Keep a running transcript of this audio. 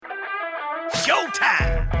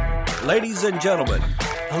Showtime! Ladies and gentlemen,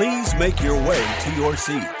 please make your way to your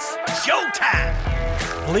seats. Showtime!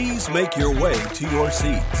 Please make your way to your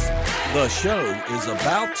seats. The show is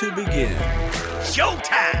about to begin.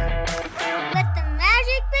 Showtime! Let the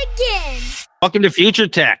magic begin. Welcome to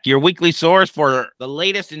FutureTech, your weekly source for the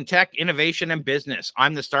latest in tech, innovation, and business.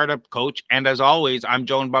 I'm the startup coach, and as always, I'm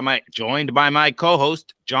joined by my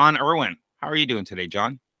co-host, John Irwin. How are you doing today,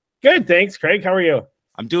 John? Good, thanks, Craig. How are you?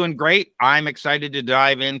 I'm doing great. I'm excited to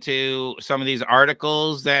dive into some of these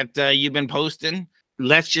articles that you've been posting.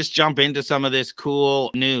 Let's just jump into some of this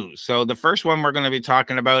cool news. So the first one we're going to be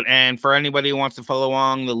talking about, and for anybody who wants to follow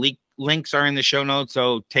along, the links are in the show notes,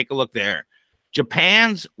 so take a look there.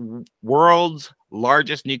 Japan's world's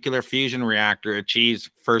largest nuclear fusion reactor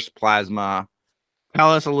achieves first plasma.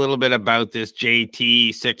 Tell us a little bit about this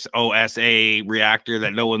JT60SA reactor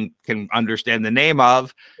that no one can understand the name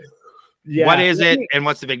of. Yeah, what is it and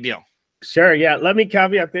what's the big deal? Sure, yeah. Let me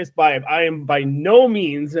caveat this by I am by no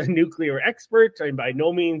means a nuclear expert. I'm by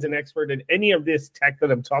no means an expert in any of this tech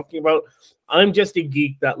that I'm talking about. I'm just a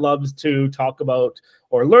geek that loves to talk about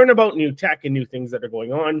or learn about new tech and new things that are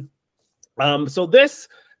going on. So this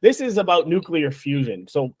is about nuclear fusion.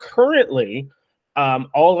 So currently,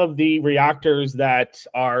 all of the reactors that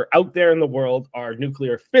are out there in the world are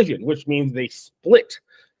nuclear fission, which means they split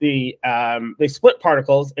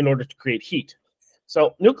particles in order to create heat.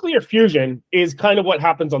 So nuclear fusion is kind of what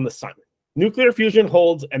happens on the sun. Nuclear fusion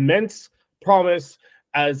holds immense promise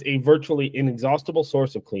as a virtually inexhaustible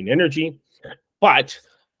source of clean energy, but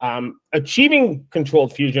achieving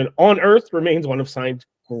controlled fusion on Earth remains one of science's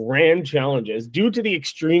grand challenges due to the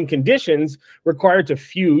extreme conditions required to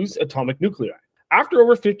fuse atomic nuclei. After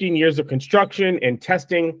over 15 years of construction and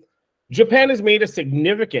testing, Japan has made a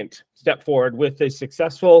significant step forward with the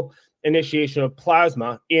successful initiation of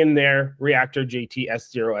plasma in their reactor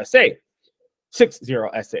JT60SA.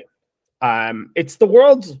 It's the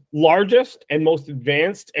world's largest and most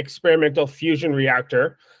advanced experimental fusion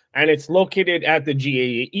reactor, and it's located at the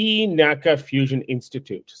GAE Naka Fusion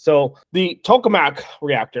Institute. So the tokamak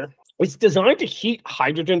reactor is designed to heat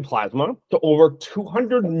hydrogen plasma to over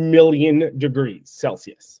 200 million degrees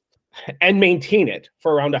Celsius and maintain it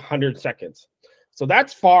for around 100 seconds. So that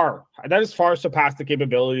is far surpassed the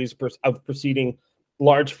capabilities of preceding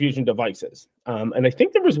large fusion devices. And I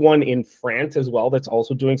think there was one in France as well that's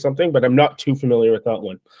also doing something, but I'm not too familiar with that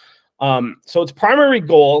one. So its primary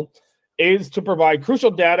goal is to provide crucial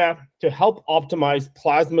data to help optimize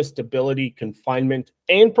plasma stability, confinement,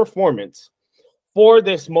 and performance for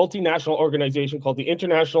this multinational organization called the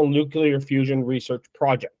International Nuclear Fusion Research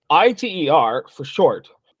Project. ITER, for short,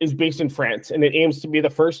 is based in France, and it aims to be the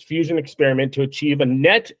first fusion experiment to achieve a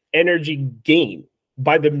net energy gain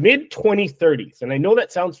by the mid-2030s. And I know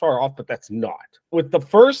that sounds far off, but that's not. With the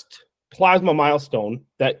first plasma milestone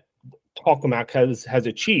that tokamak has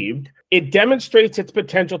achieved, it demonstrates its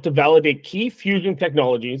potential to validate key fusion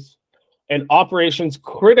technologies and operations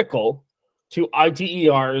critical to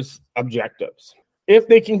ITER's objectives. If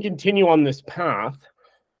they can continue on this path,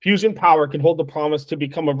 fusion power can hold the promise to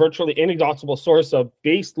become a virtually inexhaustible source of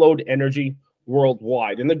base load energy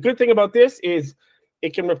worldwide. And the good thing about this is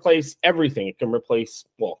it can replace everything. It can replace,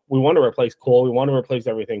 well, we want to replace coal. We want to replace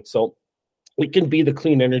everything. So it can be the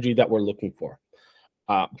clean energy that we're looking for.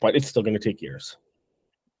 But it's still going to take years.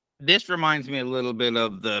 This reminds me a little bit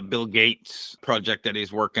of the Bill Gates project that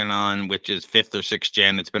he's working on, which is 5th or 6th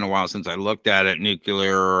gen. It's been a while since I looked at it.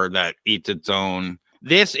 Nuclear that eats its own.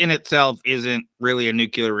 This in itself isn't really a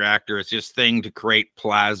nuclear reactor. It's just a thing to create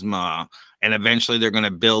plasma. And eventually they're going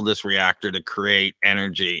to build this reactor to create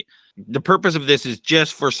energy. The purpose of this is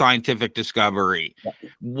just for scientific discovery.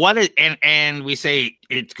 And we say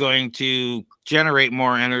it's going to generate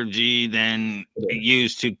more energy than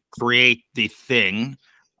used to create the thing,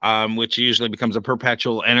 which usually becomes a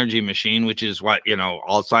perpetual energy machine, which is what,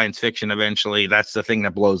 all science fiction eventually, that's the thing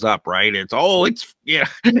that blows up, right?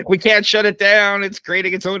 We can't shut it down. It's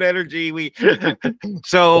creating its own energy. We've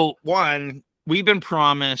been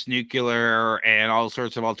promised nuclear and all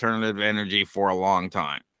sorts of alternative energy for a long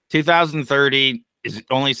time. 2030 is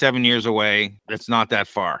only 7 years away. That's not that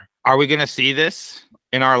far. Are we going to see this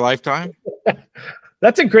in our lifetime?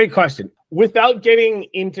 That's a great question. Without getting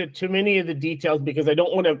into too many of the details, because I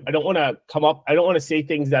don't want to say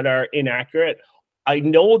things that are inaccurate. I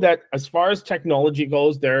know that as far as technology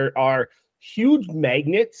goes, there are huge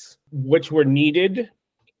magnets which were needed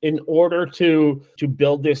in order to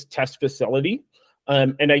build this test facility.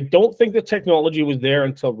 And I don't think the technology was there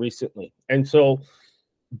until recently. And so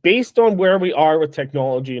based on where we are with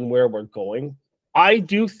technology and where we're going, I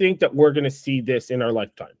do think that we're going to see this in our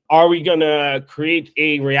lifetime. Are we going to create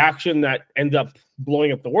a reaction that ends up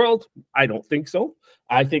blowing up the world? I don't think so.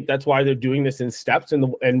 I think that's why they're doing this in steps,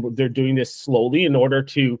 and they're doing this slowly in order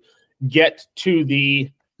to get to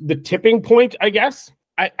the tipping point, I guess.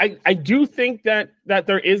 I do think that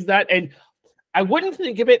there is that, and I wouldn't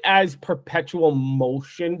think of it as perpetual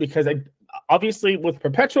motion, because obviously with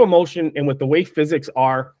perpetual motion and with the way physics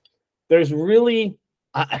are, there's really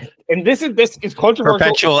and this is controversial.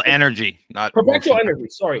 Perpetual energy, not perpetual motion. energy.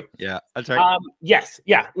 Sorry. Yeah, that's right. Yes,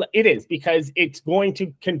 yeah, it is, because it's going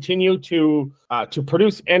to continue to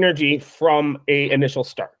produce energy from a initial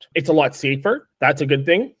start. It's a lot safer. That's a good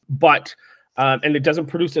thing, but and it doesn't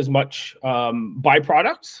produce as much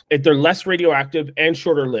byproducts. They're less radioactive and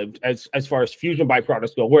shorter lived as far as fusion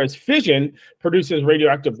byproducts go. Whereas fission produces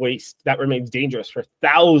radioactive waste that remains dangerous for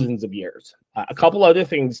thousands of years. A couple other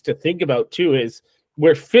things to think about too is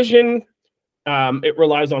where fission, it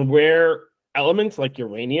relies on rare elements like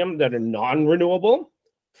uranium that are non-renewable.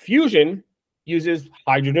 Fusion uses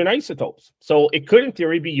hydrogen isotopes. So it could, in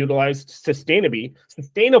theory, be utilized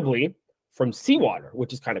sustainably from seawater,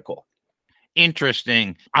 which is kind of cool.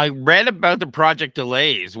 Interesting. I read about the project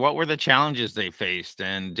delays. What were the challenges they faced,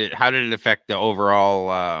 and how did it affect the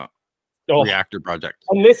overall reactor project?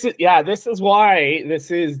 And this is why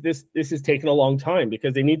this is taking a long time,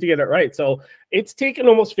 because they need to get it right. So it's taken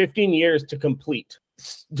almost 15 years to complete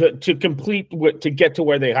to get to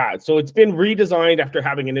where they had. So it's been redesigned after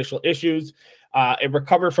having initial issues. It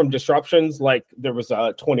recovered from disruptions, like there was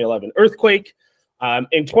a 2011 earthquake.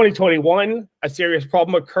 In 2021, a serious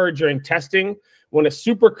problem occurred during testing when a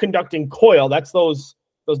superconducting coil, that's those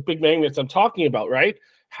big magnets I'm talking about, right,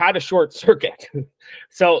 had a short circuit.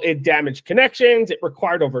 So it damaged connections. It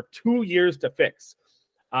required over 2 years to fix.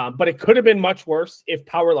 But it could have been much worse if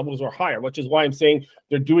power levels were higher, which is why I'm saying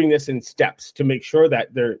they're doing this in steps to make sure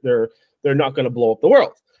that they're not going to blow up the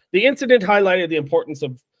world. The incident highlighted the importance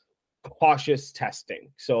of cautious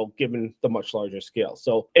testing, so given the much larger scale.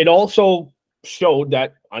 So it also showed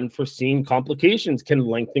that unforeseen complications can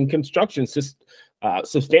lengthen construction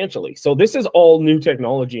substantially. So this is all new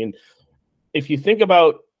technology. And if you think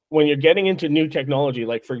about when you're getting into new technology,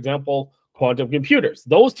 like, for example, quantum computers,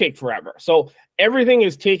 those take forever. So everything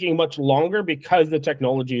is taking much longer because the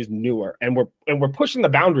technology is newer, and we're pushing the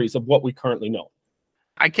boundaries of what we currently know.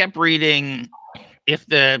 I kept reading, if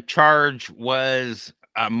the charge was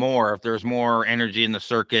if there's more energy in the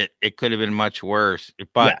circuit, it could have been much worse.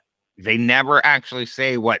 But they never actually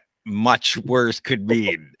say what much worse could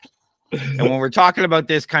mean. And when we're talking about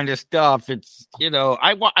this kind of stuff, it's,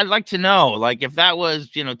 I'd like to know, like, if that was,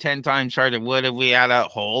 10 times charged, would have we had a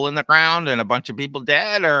hole in the ground and a bunch of people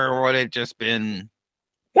dead, or would it just been?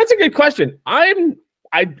 That's a good question. I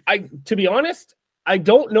to be honest, I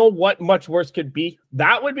don't know what much worse could be.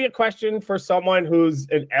 That would be a question for someone who's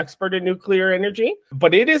an expert in nuclear energy,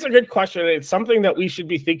 but it is a good question. It's something that we should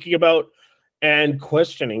be thinking about and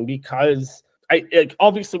questioning, because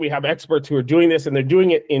obviously we have experts who are doing this, and they're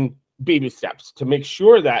doing it in baby steps to make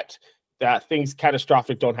sure that things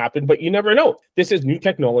catastrophic don't happen. But you never know. This is new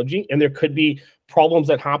technology, and there could be problems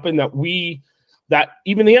that happen that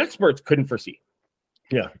even the experts couldn't foresee.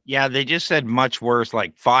 Yeah, they just said much worse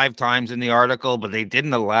like 5 times in the article, but they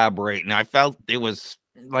didn't elaborate, and I felt it was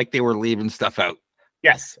like they were leaving stuff out.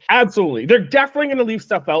 Yes, absolutely. They're definitely going to leave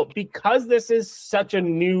stuff out because this is such a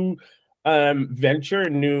new venture,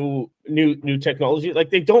 new technology. Like,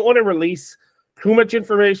 they don't want to release too much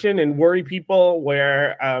information and worry people,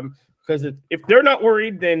 where because if they're not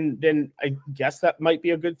worried, then I guess that might be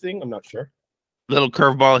a good thing. I'm not sure. Little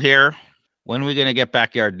curveball here. When are we going to get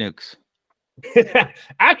backyard nukes?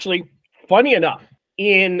 Actually, funny enough,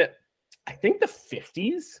 in I think the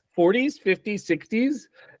 40s, 50s, 60s,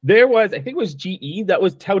 there was, I think it was GE that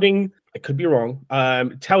was touting, I could be wrong,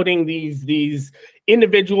 touting these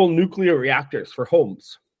individual nuclear reactors for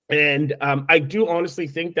homes. And I do honestly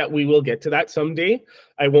think that we will get to that someday.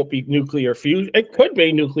 I won't be nuclear fusion. It could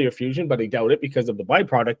be nuclear fusion, but I doubt it because of the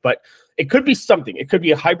byproduct. But it could be something. It could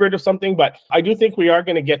be a hybrid of something. But I do think we are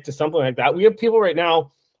going to get to something like that. We have people right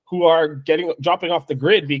now who are dropping off the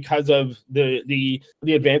grid because of the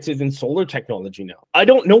advances in solar technology now. I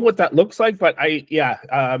don't know what that looks like, but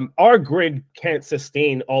our grid can't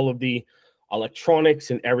sustain all of the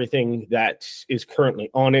electronics and everything that is currently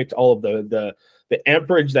on it, all of the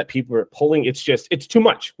amperage that people are pulling. It's too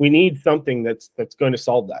much. We need something that's going to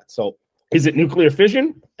solve that. So is it nuclear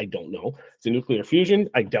fission? I don't know. Is it nuclear fusion?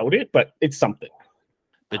 I doubt it, but it's something.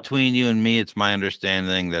 between you and me, it's my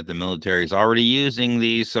understanding that the military is already using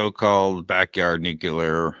these so-called backyard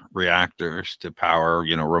nuclear reactors to power,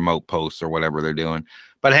 remote posts or whatever they're doing.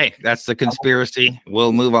 But hey, that's the conspiracy.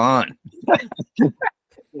 We'll move on.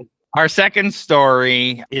 Our second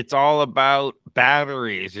story, it's all about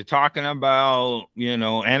batteries. You're talking about,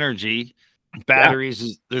 energy.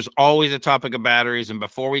 Batteries, there's always a topic of batteries. And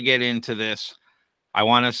before we get into this, I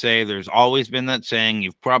want to say there's always been that saying,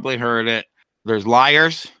 you've probably heard it. There's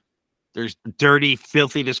liars, there's dirty,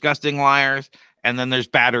 filthy, disgusting liars, and then there's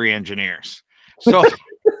battery engineers. So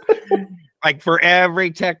like for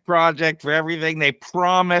every tech project, for everything, they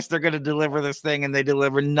promise they're going to deliver this thing and they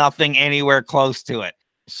deliver nothing anywhere close to it.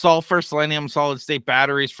 Sulfur, selenium, solid state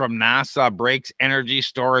batteries from NASA breaks energy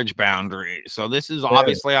storage boundaries. So this is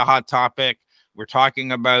obviously a hot topic. We're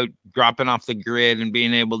talking about dropping off the grid and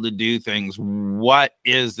being able to do things. What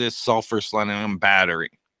is this sulfur selenium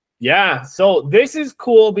battery? Yeah, so this is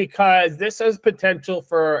cool because this has potential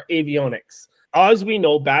for avionics. As we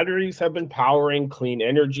know, batteries have been powering clean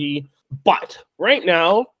energy, but right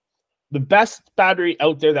now, the best battery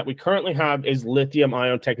out there that we currently have is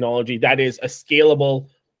lithium-ion technology. That is a scalable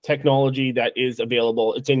technology that is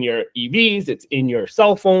available. It's in your EVs, it's in your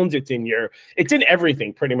cell phones, it's in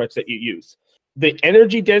everything pretty much that you use. The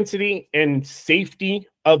energy density and safety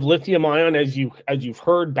of lithium-ion, as you've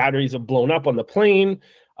heard, batteries have blown up on the plane.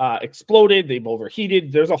 Exploded, they've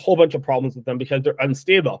overheated. There's a whole bunch of problems with them because they're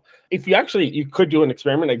unstable. If you could do an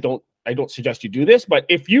experiment. I don't suggest you do this, but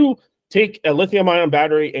if you take a lithium-ion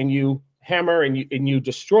battery and you hammer and you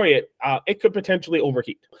destroy it, it could potentially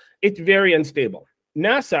overheat. It's very unstable.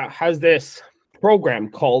 NASA has this program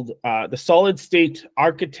called the Solid State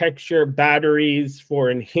Architecture Batteries for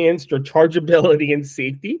Enhanced Rechargeability and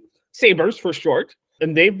Safety, SABRES for short.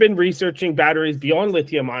 And they've been researching batteries beyond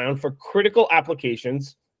lithium-ion for critical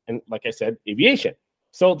applications, and like I said, aviation.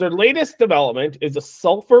 So their latest development is a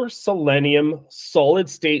sulfur selenium solid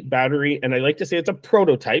state battery. And I like to say it's a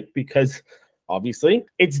prototype because obviously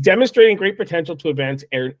it's demonstrating great potential to advance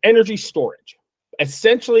energy storage.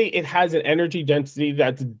 Essentially, it has an energy density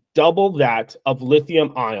that's double that of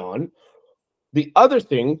lithium ion. The other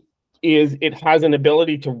thing is it has an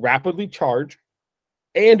ability to rapidly charge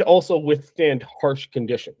and also withstand harsh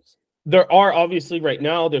conditions. There are obviously right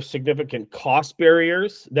now, there's significant cost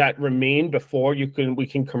barriers that remain before we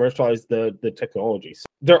can commercialize the technologies.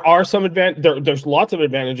 There are there's lots of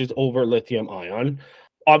advantages over lithium ion.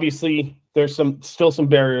 Obviously, there's still some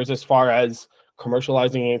barriers as far as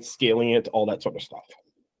commercializing it, scaling it, all that sort of stuff.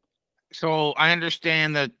 So I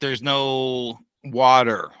understand that there's no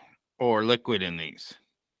water or liquid in these.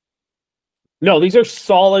 No, these are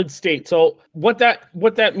solid state. So what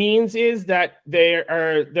that means is that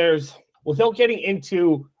there's without getting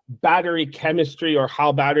into battery chemistry or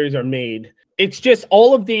how batteries are made, it's just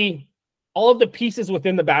all of the pieces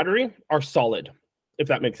within the battery are solid, if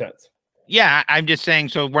that makes sense. Yeah, I'm just saying,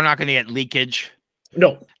 so we're not going to get leakage.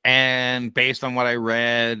 No. And based on what I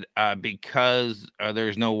read, because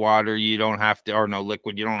there's no water, you don't have to, or no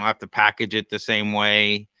liquid, you don't have to package it the same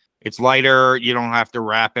way. It's lighter. You don't have to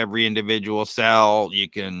wrap every individual cell. You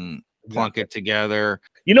can plunk it together.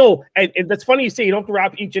 And that's funny you say you don't have to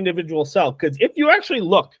wrap each individual cell, because if you actually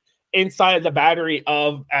look inside the battery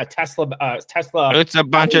of a Tesla, it's a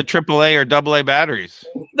bunch of AAA or AA batteries.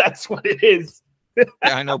 That's what it is.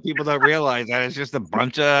 I know people don't realize that it's just a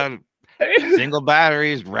bunch of single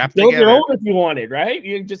batteries wrapped Build together. your own if you wanted, right?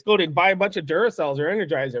 You just go to buy a bunch of Duracells or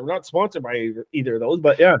Energizer. We're not sponsored by either of those,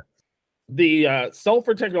 but yeah. The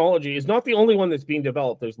sulfur technology is not the only one that's being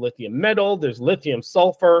developed. There's lithium metal, there's lithium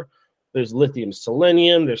sulfur, there's lithium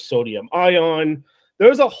selenium, there's sodium ion.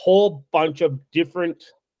 There's a whole bunch of different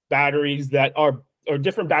batteries that are, or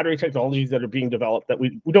different battery technologies that are being developed that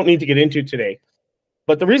we don't need to get into today.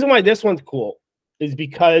 But the reason why this one's cool is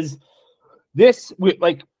because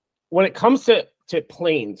when it comes to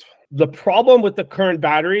planes, the problem with the current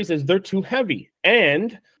batteries is they're too heavy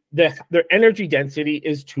and their energy density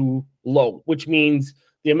is too low, which means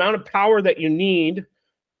the amount of power that you need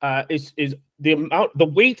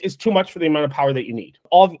the weight is too much for the amount of power that you need.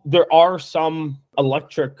 There are some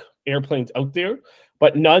electric airplanes out there,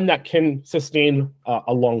 but none that can sustain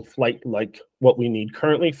a long flight like what we need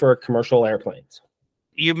currently for commercial airplanes.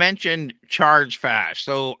 You mentioned charge fast.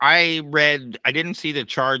 So I didn't see the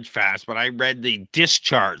charge fast, but I read the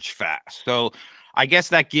discharge fast. So I guess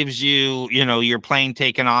that gives you, your plane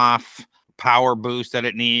taking off, power boost that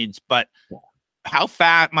it needs. But how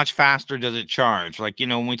much faster does it charge? Like, when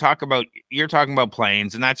you're talking about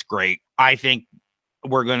planes, and that's great. I think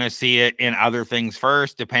we're going to see it in other things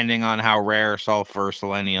first, depending on how rare sulfur,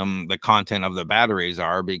 selenium, the content of the batteries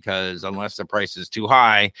are, because unless the price is too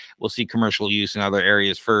high, we'll see commercial use in other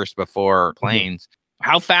areas first before planes.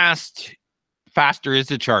 How faster is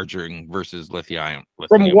the charging versus lithium?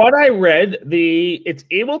 From what I read, it's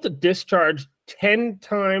able to discharge 10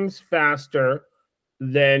 times faster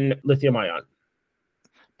than lithium ion.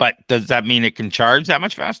 But does that mean it can charge that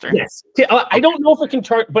much faster? Yes. I don't know if it can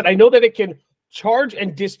charge, but I know that it can charge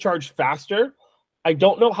and discharge faster. I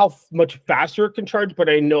don't know how much faster it can charge, but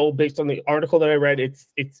I know based on the article that I read, it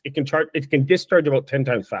can discharge about 10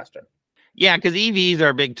 times faster. Yeah, because EVs are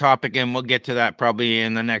a big topic, and we'll get to that probably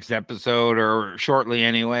in the next episode or shortly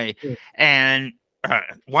anyway. And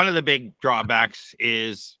one of the big drawbacks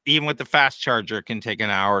is even with the fast charger, it can take an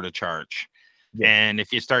hour to charge. And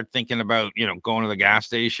if you start thinking about, going to the gas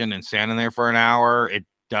station and standing there for an hour,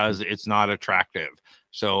 it's not attractive.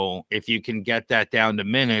 So if you can get that down to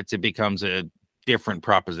minutes, it becomes a different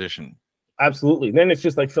proposition. Absolutely. Then it's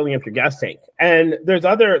just like filling up your gas tank. And there's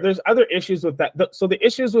other issues with that. So the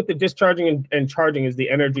issues with the discharging and charging is the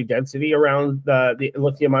energy density around the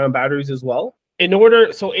lithium ion batteries as well.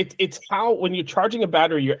 It's how when you're charging a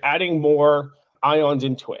battery, you're adding more ions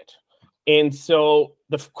into it. And so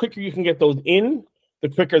the quicker you can get those in, the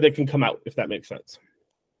quicker they can come out, if that makes sense.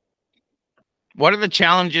 What are the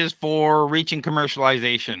challenges for reaching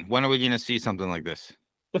commercialization? When are we going to see something like this?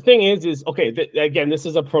 The thing is again, this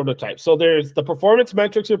is a prototype. So there's the performance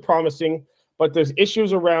metrics are promising, but there's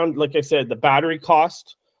issues around, like I said, the battery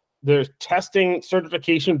cost. There's testing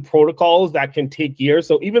certification protocols that can take years.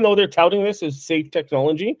 So even though they're touting this as safe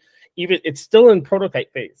technology, it's still in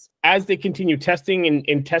prototype phase. As they continue testing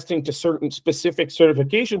and testing to certain specific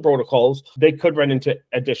certification protocols, they could run into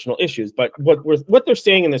additional issues. But what they're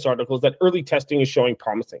saying in this article is that early testing is showing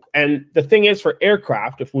promising. And the thing is, for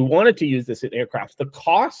aircraft, if we wanted to use this in aircraft, the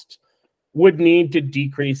cost would need to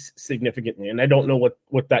decrease significantly. And I don't know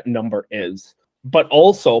what that number is. But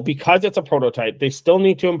also, because it's a prototype, they still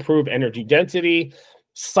need to improve energy density,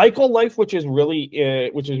 cycle life, which is really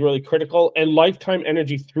critical, and lifetime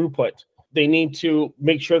energy throughput. They need to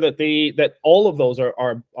make sure that all of those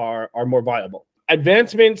are more viable.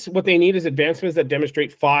 Advancements, what they need is advancements that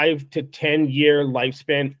demonstrate 5 to 10 year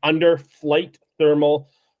lifespan under flight thermal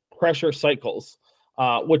pressure cycles,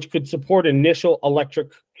 which could support initial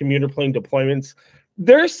electric commuter plane deployments.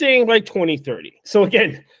 They're saying by 2030. So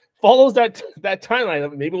again, follows that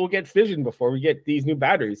timeline. Maybe we'll get Fission before we get these new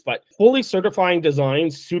batteries, but fully certifying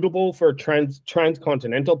designs suitable for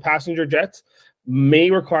transcontinental passenger jets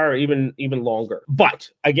may require even longer. But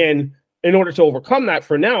again, in order to overcome that,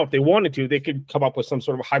 for now, if they wanted to, they could come up with some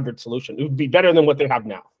sort of a hybrid solution. It would be better than what they have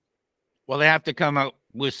now. Well, they have to come out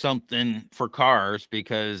with something for cars,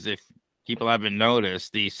 because if people haven't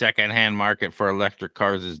noticed, the secondhand market for electric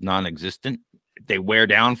cars is non-existent. They wear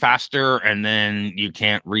down faster, and then you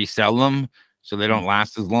can't resell them, so they don't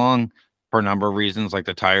last as long for a number of reasons, like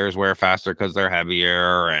the tires wear faster because they're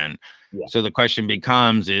heavier. And so the question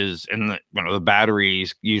becomes the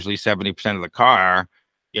batteries, usually 70% of the car,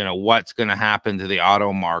 what's going to happen to the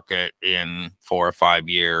auto market in 4 or 5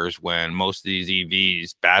 years when most of these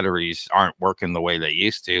EVs batteries aren't working the way they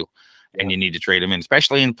used to, and you need to trade them in,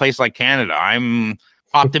 especially in a place like Canada. I'm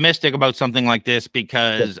optimistic about something like this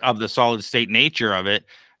because of the solid state nature of it,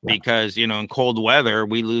 because in cold weather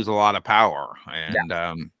we lose a lot of power and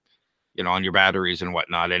on your batteries and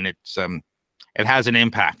whatnot, and it has an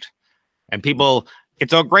impact. And people,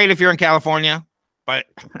 it's all great if you're in California, but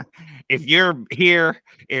if you're here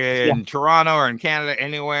in Toronto or in Canada,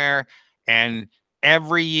 anywhere, and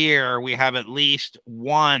every year we have at least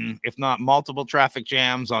one, if not multiple, traffic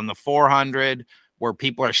jams on the 400 where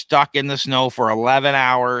people are stuck in the snow for 11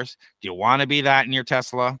 hours. Do you want to be that in your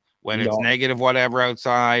Tesla when it's negative whatever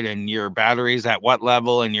outside and your battery's at what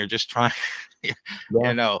level and you're just trying, you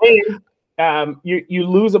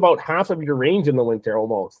lose about half of your range in the winter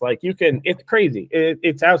almost. Like it's crazy.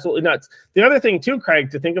 It's absolutely nuts. The other thing too,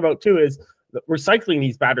 Craig, to think about too is recycling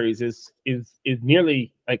these batteries is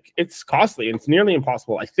nearly, like, it's costly and it's nearly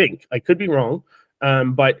impossible. I think I could be wrong,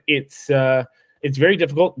 but it's very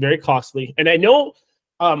difficult, very costly. And I know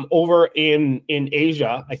over in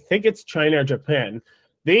Asia, I think it's China or Japan,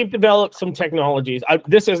 they've developed some technologies.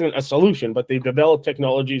 This isn't a solution, but they've developed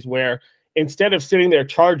technologies where instead of sitting there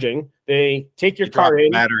charging, they take your car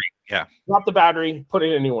in, drop the battery, put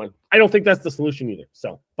in a new one. I don't think that's the solution either.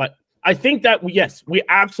 So, but I think that we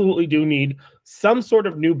absolutely do need some sort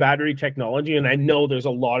of new battery technology. And I know there's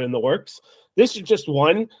a lot in the works. This is just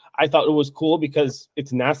one. I thought it was cool because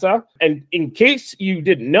it's NASA. And in case you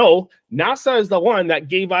didn't know, NASA is the one that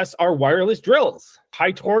gave us our wireless drills.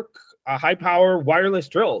 High torque high power wireless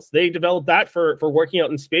drills. They developed that for working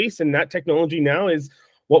out in space, and that technology now is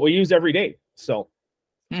what we use every day. So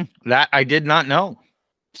that I did not know.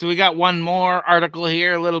 So we got one more article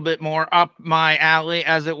here, a little bit more up my alley,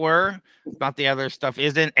 as it were. Not the other stuff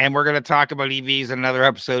isn't. And we're going to talk about EVs in another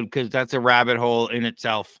episode because that's a rabbit hole in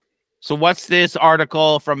itself. So what's this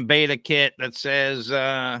article from Beta Kit that says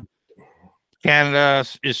Canada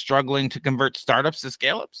is struggling to convert startups to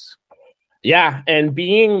Scaleups? Yeah, and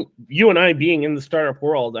being you and I being in the startup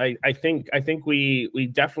world, I think we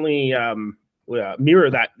definitely mirror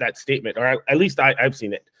that statement, or at least I've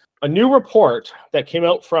seen it. A new report that came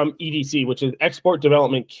out from EDC, which is Export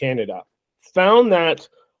Development Canada, found that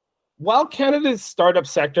while Canada's startup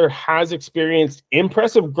sector has experienced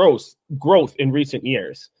impressive growth in recent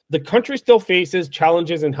years, the country still faces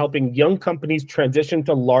challenges in helping young companies transition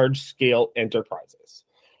to large-scale enterprises.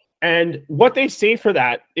 And what they say for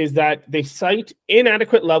that is that they cite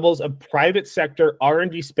inadequate levels of private sector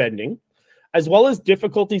R&D spending, as well as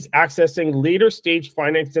difficulties accessing later stage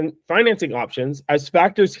financing options as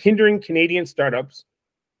factors hindering Canadian startups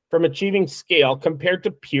from achieving scale compared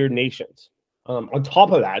to peer nations. On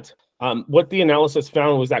top of that, what the analysis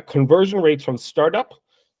found was that conversion rates from startup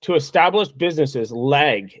to established businesses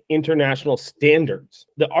lag international standards.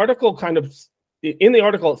 The article in the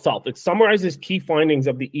article itself, it summarizes key findings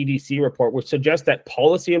of the EDC report, which suggests that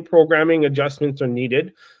policy and programming adjustments are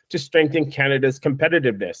needed to strengthen Canada's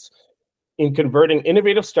competitiveness in converting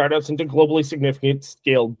innovative startups into globally significant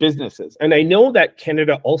scale businesses. And I know that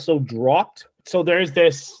Canada also dropped. So there's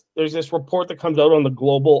this report that comes out on the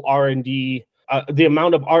global R&D, the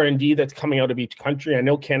amount of R&D that's coming out of each country. I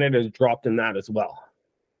know Canada has dropped in that as well.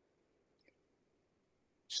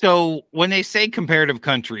 So when they say comparative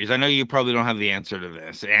countries, I know you probably don't have the answer to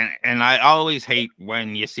this. And I always hate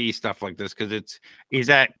when you see stuff like this because is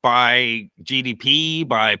that by GDP,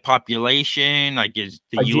 by population? Like is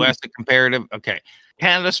the US a comparative? Okay.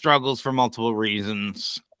 Canada struggles for multiple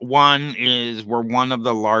reasons. One is we're one of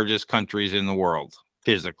the largest countries in the world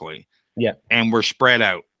physically. Yeah. And we're spread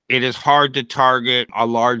out. It is hard to target a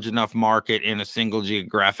large enough market in a single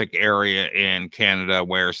geographic area in Canada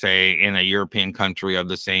where, say, in a European country of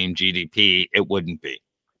the same GDP, it wouldn't be.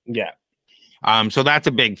 Yeah. So that's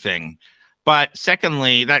a big thing. But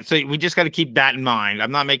secondly, so we just got to keep that in mind.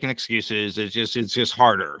 I'm not making excuses. It's just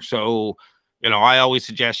harder. So, I always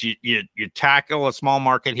suggest you tackle a small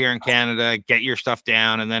market here in Canada, get your stuff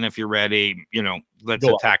down, and then if you're ready, let's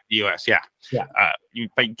attack the US. Yeah. Yeah.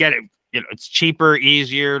 But get it. It's cheaper,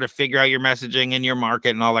 easier to figure out your messaging in your market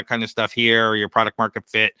and all that kind of stuff here, or your product market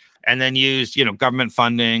fit, and then use, government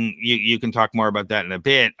funding. You can talk more about that in a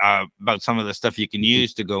bit, about some of the stuff you can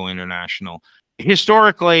use to go international.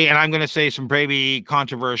 Historically, and I'm going to say some pretty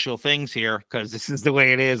controversial things here because this is the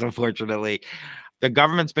way it is, unfortunately. The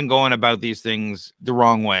government's been going about these things the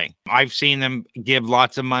wrong way. I've seen them give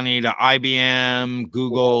lots of money to IBM,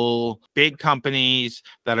 Google, big companies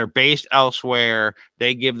that are based elsewhere.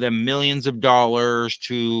 They give them millions of dollars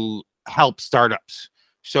to help startups.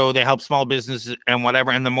 So they help small businesses and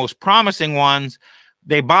whatever. And the most promising ones,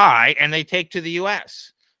 they buy and they take to the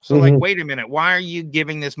US. So like, wait a minute, why are you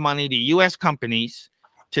giving this money to US companies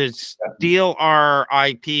to steal our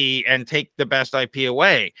IP and take the best IP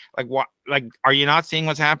away? Like, what? Like, are you not seeing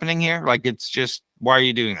what's happening here? Like, it's just, why are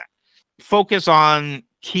you doing that? Focus on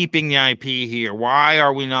keeping the IP here. Why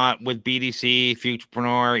are we not with BDC,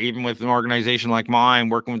 Futurepreneur, even with an organization like mine,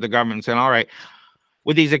 working with the government and saying, all right,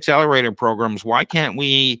 with these accelerator programs, why can't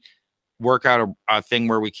we work out a thing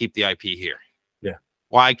where we keep the IP here? Yeah.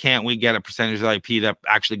 Why can't we get a percentage of IP that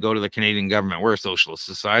actually go to the Canadian government? We're a socialist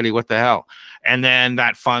society. What the hell? And then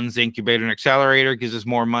that funds the incubator and accelerator, gives us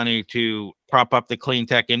more money to prop up the clean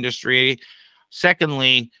tech industry.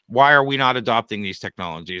 Secondly, why are we not adopting these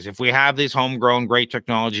technologies? If we have these homegrown great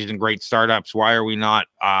technologies and great startups, why are we not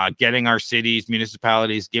getting our cities,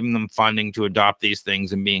 municipalities, giving them funding to adopt these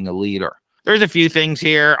things and being a leader? There's a few things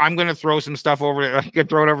here. I'm going to throw some stuff over. I could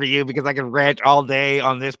throw it over to you because I can rant all day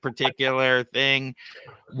on this particular thing.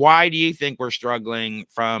 Why do you think we're struggling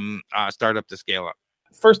from startup to scale up?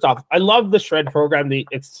 First off, I love the SHRED program.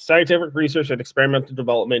 It's scientific research and experimental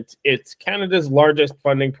development. It's Canada's largest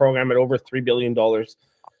funding program at over $3 billion.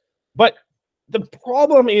 But the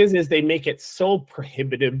problem is they make it so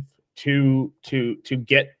prohibitive to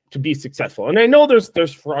get to be successful. And I know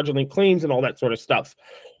there's fraudulent claims and all that sort of stuff.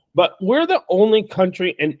 But we're the only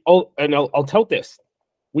country, and I'll tout this.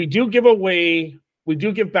 We do give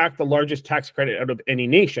back the largest tax credit out of any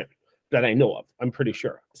nation that I know of. I'm pretty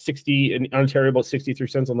sure 60 in Ontario, about 63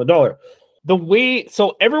 cents on the dollar.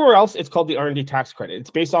 So everywhere else, it's called the R&D tax credit. It's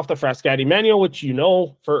based off the Frascati manual, which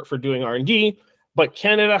for doing R&D. but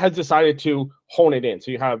Canada has decided to hone it in.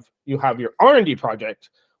 So you have your R&D project,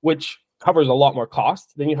 which covers a lot more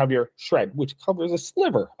cost. Then you have your shred, which covers a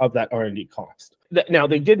sliver of that R&D cost. Now,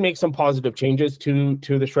 they did make some positive changes to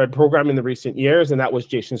the shred program in the recent years, and that was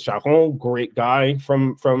Jason Charon, great guy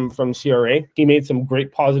from CRA. He made some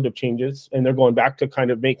great positive changes, and they're going back to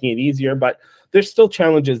kind of making it easier, but there's still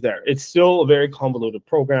challenges there. It's still a very convoluted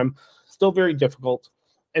program, still very difficult.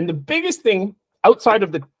 And the biggest thing, outside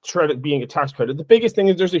of the shred being a tax credit, the biggest thing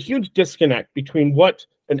is there's a huge disconnect between what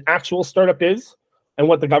an actual startup is and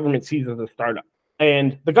what the government sees as a startup.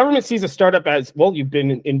 And the government sees a startup as, well, you've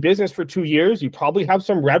been in business for 2 years, you probably have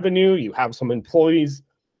some revenue, you have some employees.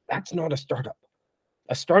 That's not a startup.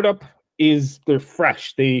 A startup is, they're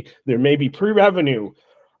fresh. There may be pre-revenue,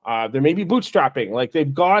 there may be bootstrapping. Like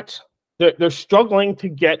they're struggling to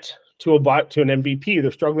get to an MVP.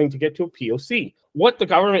 They're struggling to get to a POC. What the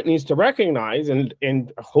government needs to recognize,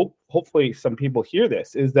 and hopefully some people hear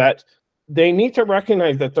this, is that they need to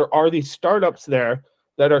recognize that there are these startups there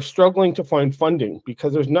that are struggling to find funding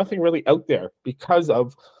because there's nothing really out there because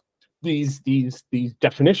of these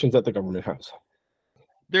definitions that the government has.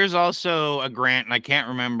 There's also a grant, and I can't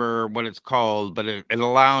remember what it's called, but it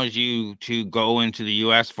allows you to go into the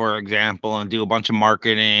US, for example, and do a bunch of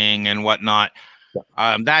marketing and whatnot.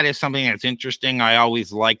 Yeah. That is something that's interesting. I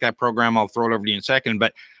always like that program. I'll throw it over to you in a second.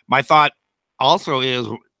 But my thought also is,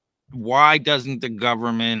 why doesn't the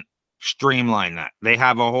government streamline that? They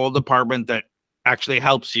have a whole department that actually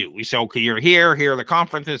helps you. We say, okay, you're here are the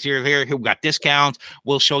conferences, here, we've got discounts.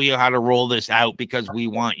 We'll show you how to roll this out because we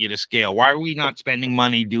want you to scale. Why are we not spending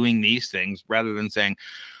money doing these things rather than saying,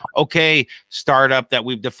 okay, startup that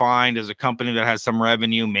we've defined as a company that has some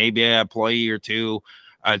revenue, maybe an employee or two,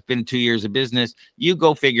 it's been 2 years of business, you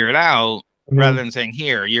go figure it out, rather than saying,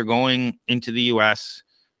 here, you're going into the US,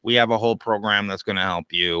 we have a whole program that's going to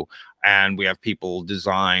help you, and we have people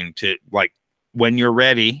designed to, like, when you're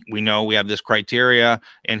ready, we know we have this criteria,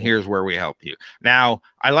 and here's where we help you. Now,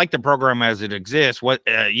 I like the program as it exists. What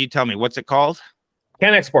you tell me, what's it called?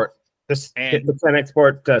 Can Export. The Can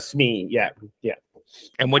Export SME. Yeah.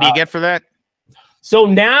 And what do you get for that? So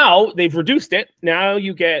now they've reduced it. Now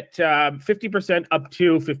you get 50% up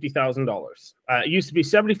to $50,000. It used to be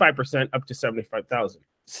 75% up to $75,000.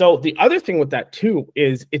 So the other thing with that too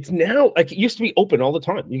is it's now, like, it used to be open all the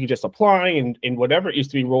time. You could just apply and whatever. It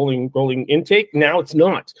used to be rolling intake. Now it's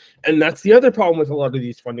not. And that's the other problem with a lot of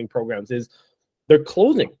these funding programs is they're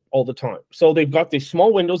closing all the time. So they've got these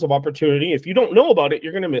small windows of opportunity. If you don't know about it,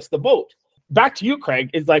 you're going to miss the boat. Back to you,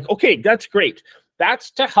 Craig, is like, okay, that's great.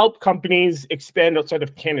 That's to help companies expand outside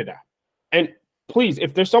of Canada. And please,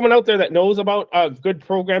 if there's someone out there that knows about a good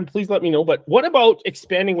program, please let me know. But what about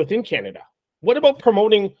expanding within Canada? What about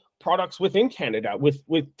promoting products within Canada with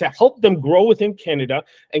to help them grow within Canada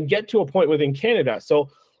and get to a point within Canada?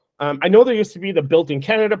 So I know there used to be the Built in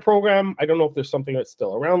Canada program. I don't know if there's something that's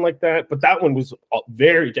still around like that, but that one was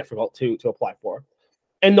very difficult to apply for.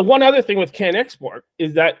 And the one other thing with Can Export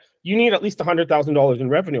is that you need at least $100,000 in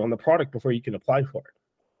revenue on the product before you can apply for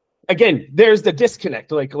it. Again, there's the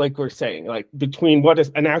disconnect, like we're saying, like between what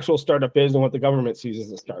an actual startup is and what the government sees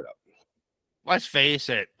as a startup. Let's face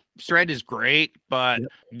it. Shred is great, but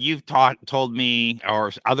you've told me,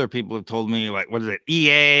 or other people have told me, like, what is it,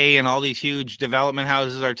 EA and all these huge development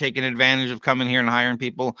houses are taking advantage of coming here and hiring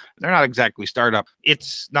people. They're not exactly startup.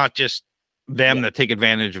 It's not just them that take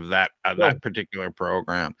advantage of that particular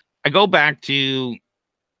program. I go back to,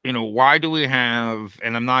 why do we have,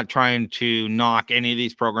 and I'm not trying to knock any of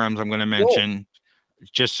these programs I'm going to mention,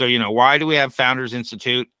 just so you know, why do we have Founders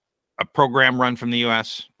Institute, a program run from the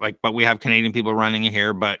US, but we have Canadian people running it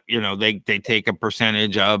here, but they take a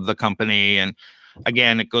percentage of the company. And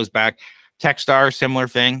again, it goes back. Techstars, similar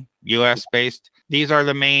thing, US based. These are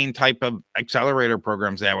the main type of accelerator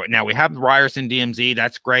programs now we have Ryerson DMZ.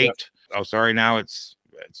 That's great. Yep. Oh, sorry. Now it's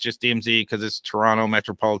just DMZ because it's Toronto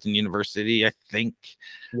Metropolitan University, I think.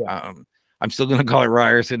 Yeah. I'm still going to call it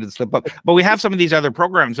Ryerson and slip up. But we have some of these other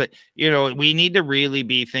programs that, we need to really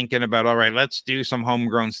be thinking about, all right, let's do some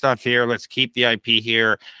homegrown stuff here. Let's keep the IP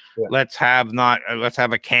here. Yeah. Let's have a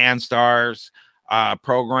CanStars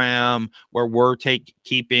program where we're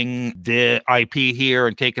keeping the IP here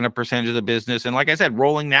and taking a percentage of the business. And like I said,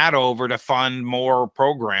 rolling that over to fund more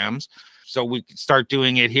programs so we can start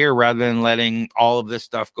doing it here rather than letting all of this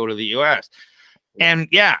stuff go to the US. And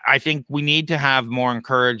I think we need to have more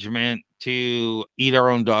encouragement to eat our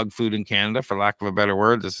own dog food in Canada, for lack of a better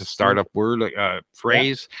word. This is a startup word,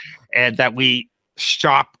 phrase, and that we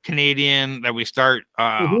shop Canadian, that we start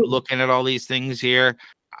looking at all these things here.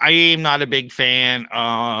 I am not a big fan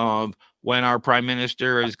of when our prime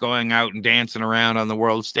minister is going out and dancing around on the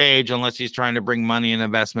world stage, unless he's trying to bring money and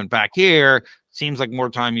investment back here. Seems like more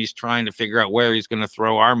time he's trying to figure out where he's going to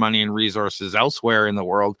throw our money and resources elsewhere in the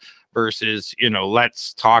world versus,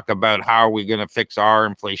 let's talk about how are we going to fix our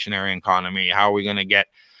inflationary economy? How are we going to get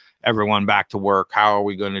everyone back to work? How are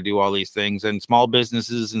we going to do all these things? And small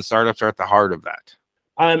businesses and startups are at the heart of that.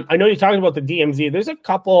 I know you're talking about the DMZ. There's a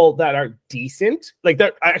couple that are decent. Like,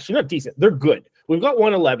 they're actually not decent. They're good. We've got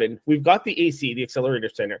 111. We've got the AC, the Accelerator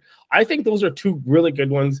Center. I think those are two really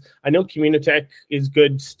good ones. I know FutureTech is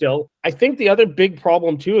good still. I think the other big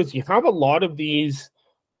problem, too, is you have a lot of these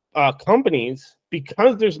companies,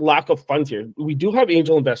 because there's lack of funds here. We do have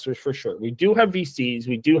angel investors for sure. We do have VCs.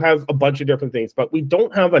 We do have a bunch of different things, but we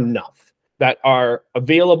don't have enough that are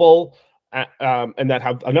available and that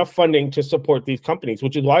have enough funding to support these companies,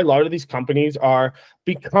 which is why a lot of these companies are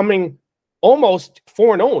becoming almost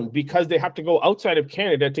foreign owned because they have to go outside of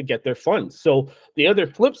Canada to get their funds. So the other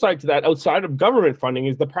flip side to that, outside of government funding,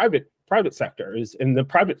 is the private sector, is in the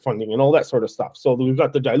private funding and all that sort of stuff. So we've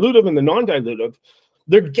got the dilutive and the non-dilutive.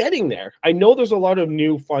 They're getting there. I know there's a lot of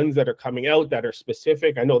new funds that are coming out that are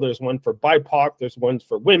specific. I know there's one for BIPOC, there's one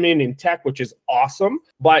for women in tech, which is awesome,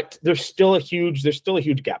 but there's still a huge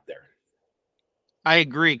gap there. I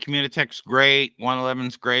agree. FutureTech's great.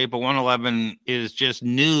 111's great, but 111 is just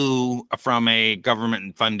new from a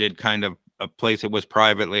government-funded kind of a place that was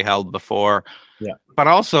privately held before. Yeah. But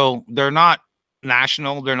also, they're not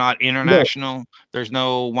national. They're not international. No. There's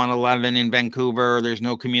no 111 in Vancouver. There's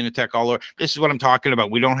no FutureTech all over. This is what I'm talking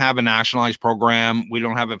about. We don't have a nationalized program. We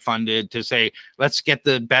don't have it funded to say, let's get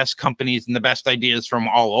the best companies and the best ideas from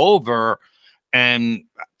all over and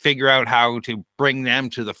figure out how to bring them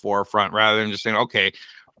to the forefront rather than just saying, okay,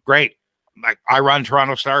 great. Like, I run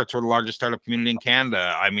Toronto Startups. We're the largest startup community in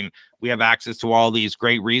Canada. I mean, we have access to all these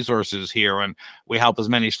great resources here and we help as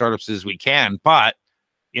many startups as we can. But,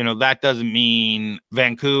 that doesn't mean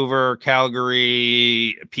Vancouver,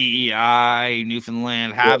 Calgary, PEI,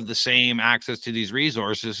 Newfoundland have the same access to these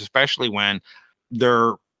resources, especially when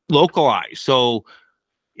they're localized. So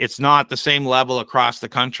it's not the same level across the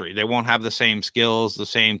country. They won't have the same skills, the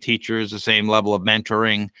same teachers, the same level of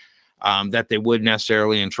mentoring that they would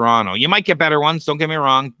necessarily in Toronto. You might get better ones, don't get me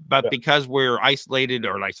wrong, but because we're isolated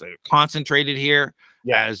or concentrated here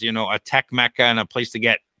as, a tech mecca and a place to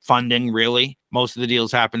get funding, really, most of the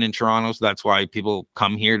deals happen in Toronto. So that's why people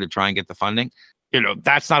come here to try and get the funding.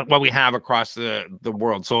 That's not what we have across the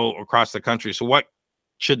world. So across the country. So what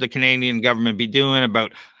should the Canadian government be doing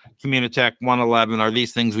about FutureTech 111? Are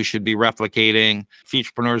these things we should be replicating?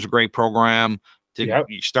 Futurepreneur is a great program to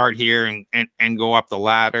start here and go up the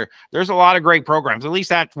ladder. There's a lot of great programs. At least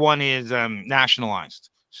that one is nationalized.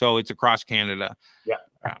 So it's across Canada. Yeah.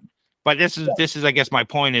 But this is, I guess my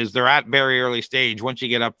point is they're at very early stage. Once you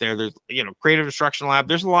get up there, there's, Creative Destruction Lab.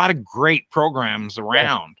 There's a lot of great programs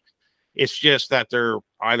around. Yeah. It's just that they're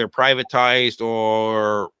either privatized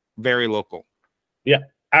or very local. Yeah,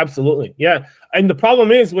 absolutely. Yeah. And the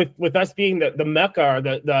problem is with us being the Mecca or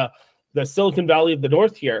the Silicon Valley of the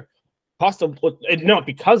North here, not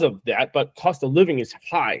because of that, but cost of living is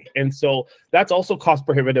high. And so that's also cost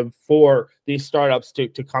prohibitive for these startups to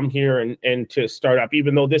come here and to start up,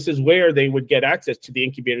 even though this is where they would get access to the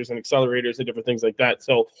incubators and accelerators and different things like that.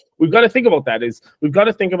 So we've got to think about that. We've got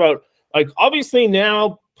to think about, obviously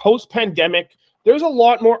now post-pandemic, there's a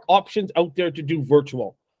lot more options out there to do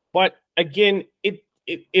virtual. But again,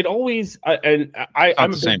 it always, I'm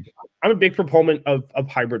a big proponent of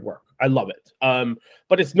hybrid work. I love it.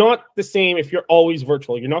 But it's not the same if you're always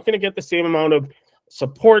virtual. You're not going to get the same amount of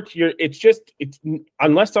support. It's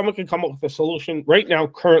unless someone can come up with a solution right now,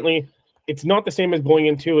 currently, it's not the same as going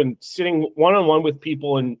into and sitting one-on-one with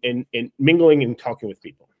people and mingling and talking with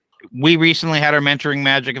people. We recently had our Mentoring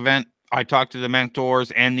Magic event. I talked to the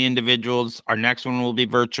mentors and the individuals. Our next one will be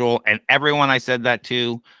virtual. And everyone I said that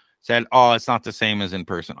to said, oh, it's not the same as in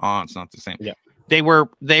person. Oh, it's not the same. Yeah. They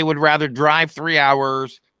would rather drive 3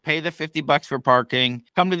 hours, pay the $50 for parking,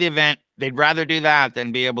 come to the event. They'd rather do that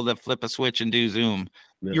than be able to flip a switch and do Zoom.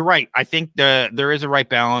 Yeah. You're right. I think there is a right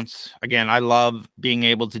balance. Again, I love being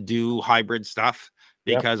able to do hybrid stuff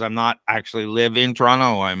because I'm not actually live in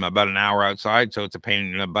Toronto. I'm about an hour outside. So it's a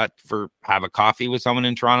pain in the butt for have a coffee with someone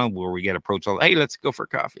in Toronto where we get approached. Hey, let's go for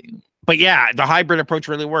coffee. But yeah, the hybrid approach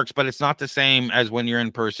really works, but it's not the same as when you're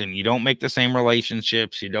in person. You don't make the same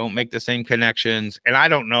relationships. You don't make the same connections. And I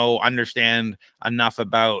don't understand enough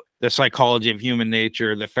about the psychology of human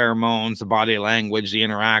nature, the pheromones, the body language, the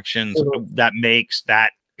interactions that makes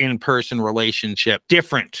that in-person relationship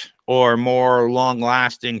different or more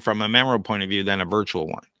long-lasting from a memorable point of view than a virtual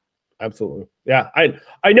one. Absolutely. Yeah.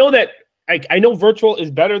 I know that I know virtual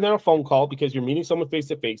is better than a phone call because you're meeting someone face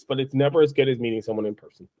to face, but it's never as good as meeting someone in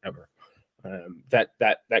person ever.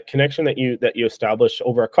 That connection that you establish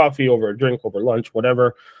over a coffee, over a drink, over lunch,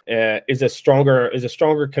 whatever, is a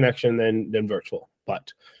stronger connection than virtual.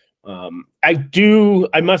 But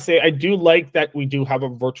I must say I do like that we do have a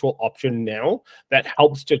virtual option now that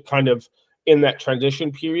helps to kind of in that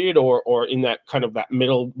transition period or in that kind of that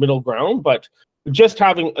middle ground. But just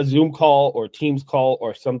having a Zoom call or Teams call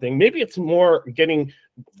or something, maybe it's more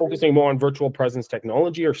focusing more on virtual presence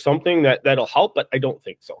technology or something that'll help, but I don't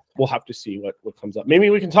think so. We'll have to see what comes up. Maybe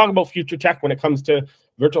we can talk about FutureTech when it comes to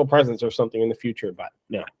virtual presence or something in the future, but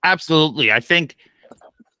yeah. Absolutely. I think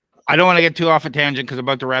I don't want to get too off a tangent because I'm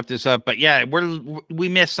about to wrap this up, but yeah, we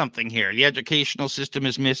miss something here. The educational system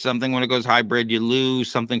has missed something when it goes hybrid. You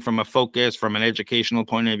lose something from a focus, from an educational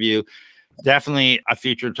point of view. Definitely a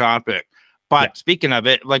future topic. But speaking of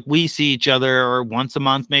it, like we see each other once a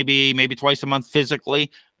month, maybe twice a month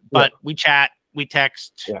physically, but we chat, we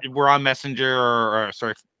text, we're on Messenger or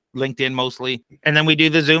LinkedIn mostly. And then we do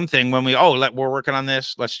the Zoom thing when we're working on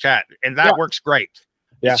this, let's chat. And that works great.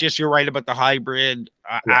 Yeah. It's just, you're right about the hybrid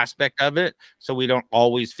aspect of it. So we don't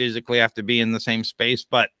always physically have to be in the same space.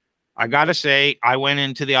 But I got to say, I went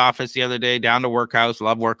into the office the other day, down to Workhouse,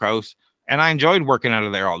 love Workhouse, and I enjoyed working out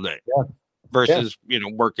of there all day versus,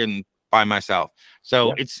 working by myself.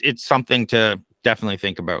 So it's something to definitely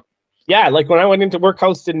think about. Yeah, like when I went into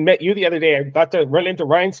Workhouse and met you the other day, I got to run into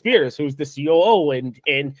Ryan Spears, who's the COO,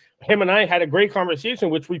 and him and I had a great conversation,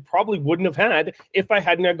 which we probably wouldn't have had if I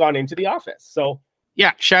hadn't have gone into the office. So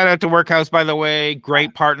yeah, shout out to Workhouse, by the way.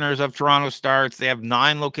 Great partners of Toronto Starts. They have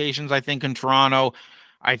 9 locations, I think, in Toronto.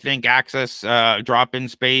 I think access, drop-in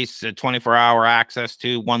space, 24-hour access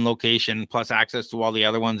to one location plus access to all the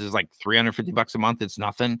other ones is like $350 a month. It's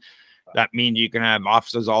nothing. That means you can have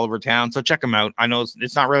offices all over town. So check them out. I know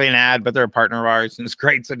it's not really an ad, but they're a partner of ours and it's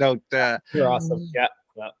great. So don't. You're awesome. Yeah.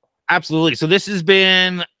 Absolutely. So this has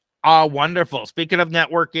been wonderful. Speaking of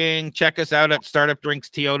networking, check us out at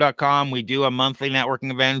startupdrinksto.com. We do a monthly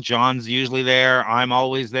networking event. John's usually there. I'm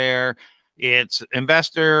always there. It's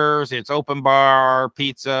investors. It's open bar,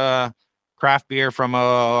 pizza, craft beer from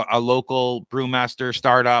a local brewmaster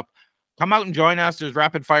startup. Come out and join us. There's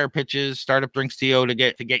rapid fire pitches, Startup Drinks TO to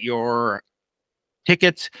get your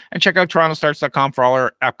tickets, and check out torontostarts.com for all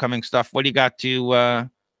our upcoming stuff. What do you got to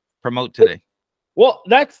promote today? Well,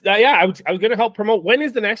 that's I was going to help promote. When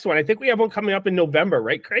is the next one? I think we have one coming up in November,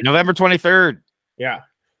 right, Craig? November 23rd. Yeah.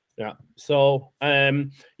 So,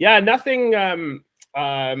 nothing.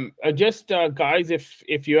 Guys,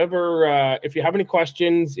 if you have any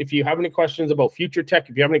questions, about FutureTech,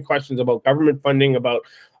 if you have any questions about government funding, about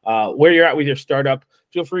where you're at with your startup,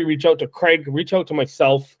 feel free to reach out to Craig, reach out to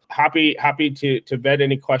myself. Happy to vet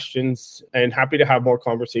any questions and happy to have more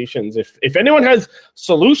conversations. If anyone has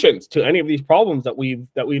solutions to any of these problems that we've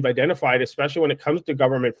identified, especially when it comes to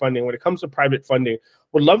government funding, when it comes to private funding,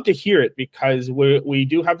 would love to hear it because we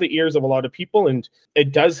do have the ears of a lot of people and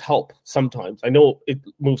it does help sometimes. I know it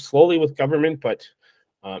moves slowly with government, but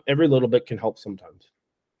every little bit can help sometimes.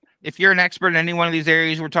 If you're an expert in any one of these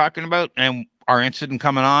areas we're talking about and are interested in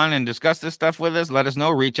coming on and discuss this stuff with us, let us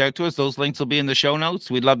know. Reach out to us. Those links will be in the show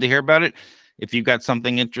notes. We'd love to hear about it. If you've got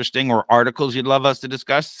something interesting or articles you'd love us to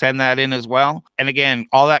discuss, send that in as well. And again,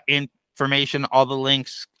 all that information, all the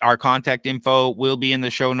links, our contact info will be in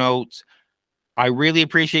the show notes. I really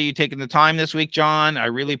appreciate you taking the time this week, John. I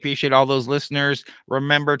really appreciate all those listeners.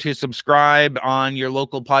 Remember to subscribe on your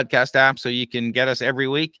local podcast app so you can get us every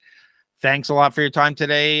week. Thanks a lot for your time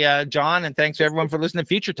today, John, and thanks to everyone for listening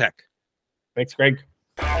to FutureTech. Thanks, Greg.